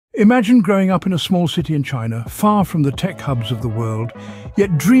Imagine growing up in a small city in China, far from the tech hubs of the world,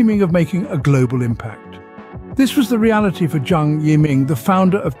 yet dreaming of making a global impact. This was the reality for Zhang Yiming, the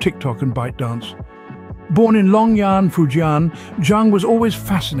founder of TikTok and ByteDance. Born in Longyan, Fujian, Zhang was always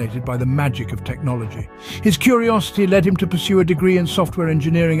fascinated by the magic of technology. His curiosity led him to pursue a degree in software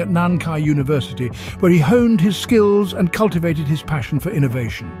engineering at Nankai University, where he honed his skills and cultivated his passion for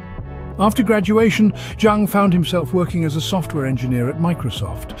innovation. After graduation, Zhang found himself working as a software engineer at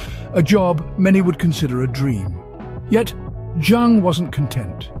Microsoft, a job many would consider a dream. Yet, Zhang wasn't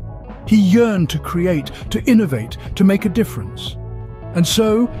content. He yearned to create, to innovate, to make a difference. And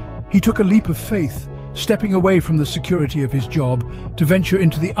so, he took a leap of faith, stepping away from the security of his job to venture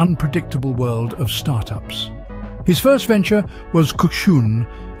into the unpredictable world of startups. His first venture was Kuxun,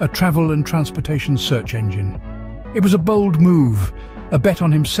 a travel and transportation search engine. It was a bold move, a bet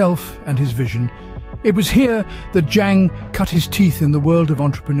on himself and his vision. It was here that Zhang cut his teeth in the world of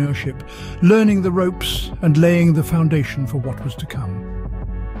entrepreneurship, learning the ropes and laying the foundation for what was to come.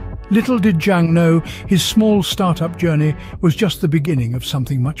 Little did Zhang know, his small startup journey was just the beginning of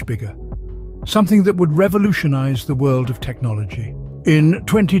something much bigger. Something that would revolutionize the world of technology. In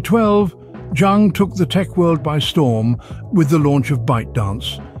 2012, Zhang took the tech world by storm with the launch of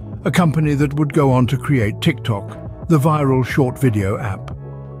ByteDance, a company that would go on to create TikTok, the viral short video app.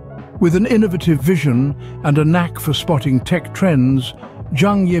 With an innovative vision and a knack for spotting tech trends,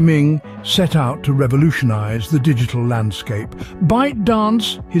 Zhang Yiming set out to revolutionize the digital landscape.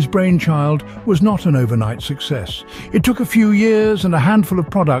 ByteDance, his brainchild, was not an overnight success. It took a few years and a handful of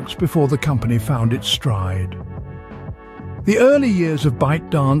products before the company found its stride. The early years of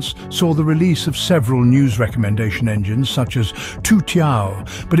ByteDance saw the release of several news recommendation engines such as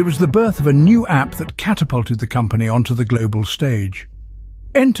Toutiao, but it was the birth of a new app that catapulted the company onto the global stage.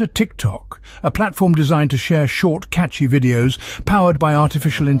 Enter TikTok, a platform designed to share short, catchy videos powered by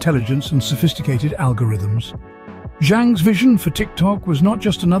artificial intelligence and sophisticated algorithms. Zhang's vision for TikTok was not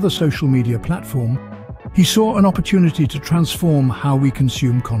just another social media platform. He saw an opportunity to transform how we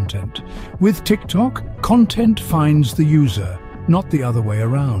consume content. With TikTok, content finds the user, not the other way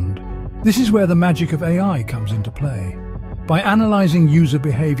around. This is where the magic of AI comes into play. By analyzing user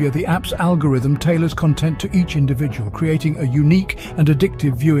behavior, the app's algorithm tailors content to each individual, creating a unique and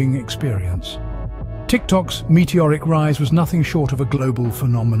addictive viewing experience. TikTok's meteoric rise was nothing short of a global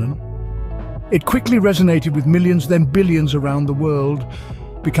phenomenon. It quickly resonated with millions, then billions around the world,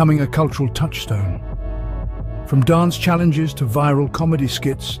 becoming a cultural touchstone. From dance challenges to viral comedy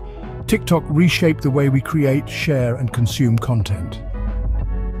skits, TikTok reshaped the way we create, share, and consume content.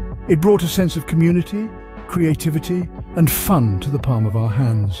 It brought a sense of community, creativity, and fun to the palm of our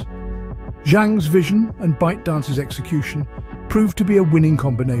hands. Zhang's vision and ByteDance's execution proved to be a winning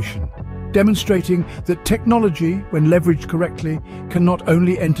combination, demonstrating that technology, when leveraged correctly, can not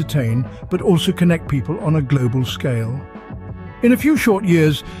only entertain, but also connect people on a global scale. In a few short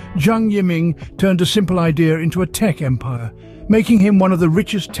years, Zhang Yiming turned a simple idea into a tech empire, making him one of the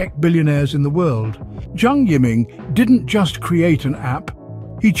richest tech billionaires in the world. Zhang Yiming didn't just create an app,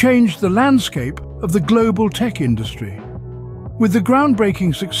 he changed the landscape of the global tech industry. With the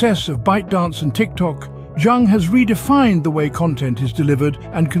groundbreaking success of ByteDance and TikTok, Zhang has redefined the way content is delivered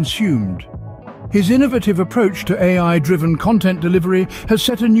and consumed. His innovative approach to AI-driven content delivery has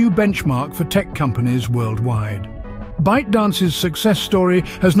set a new benchmark for tech companies worldwide. ByteDance's success story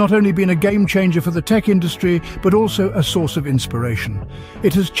has not only been a game-changer for the tech industry, but also a source of inspiration.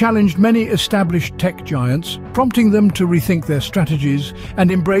 It has challenged many established tech giants, prompting them to rethink their strategies and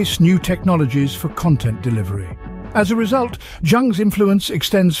embrace new technologies for content delivery. As a result, Zhang's influence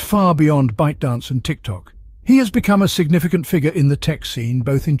extends far beyond ByteDance and TikTok. He has become a significant figure in the tech scene,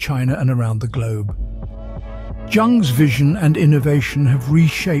 both in China and around the globe. Zhang's vision and innovation have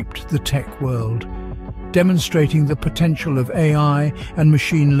reshaped the tech world, demonstrating the potential of AI and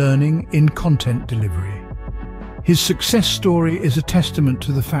machine learning in content delivery. His success story is a testament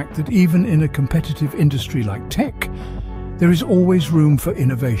to the fact that even in a competitive industry like tech, there is always room for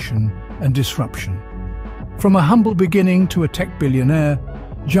innovation and disruption. From a humble beginning to a tech billionaire,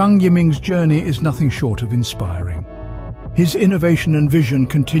 Zhang Yiming's journey is nothing short of inspiring. His innovation and vision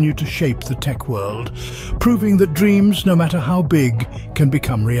continue to shape the tech world, proving that dreams, no matter how big, can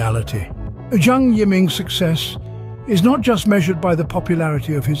become reality. Zhang Yiming's success is not just measured by the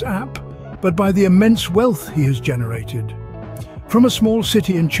popularity of his app, but by the immense wealth he has generated. From a small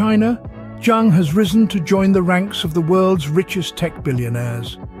city in China, Zhang has risen to join the ranks of the world's richest tech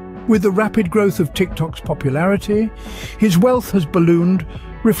billionaires. With the rapid growth of TikTok's popularity, his wealth has ballooned,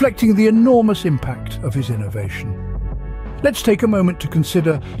 reflecting the enormous impact of his innovation. Let's take a moment to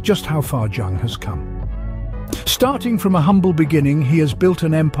consider just how far Zhang has come. Starting from a humble beginning, he has built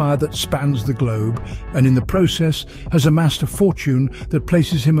an empire that spans the globe, and in the process has amassed a fortune that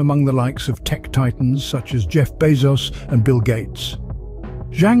places him among the likes of tech titans such as Jeff Bezos and Bill Gates.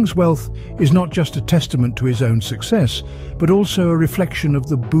 Zhang's wealth is not just a testament to his own success, but also a reflection of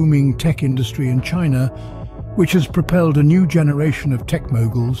the booming tech industry in China, which has propelled a new generation of tech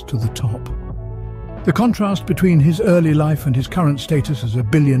moguls to the top. The contrast between his early life and his current status as a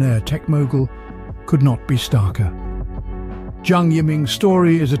billionaire tech mogul could not be starker. Zhang Yiming's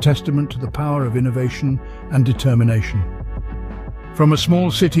story is a testament to the power of innovation and determination. From a small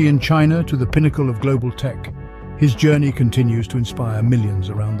city in China to the pinnacle of global tech, his journey continues to inspire millions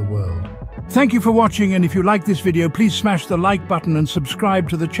around the world. Thank you for watching, and if you like this video, please smash the like button and subscribe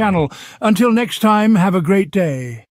to the channel. Until next time, have a great day.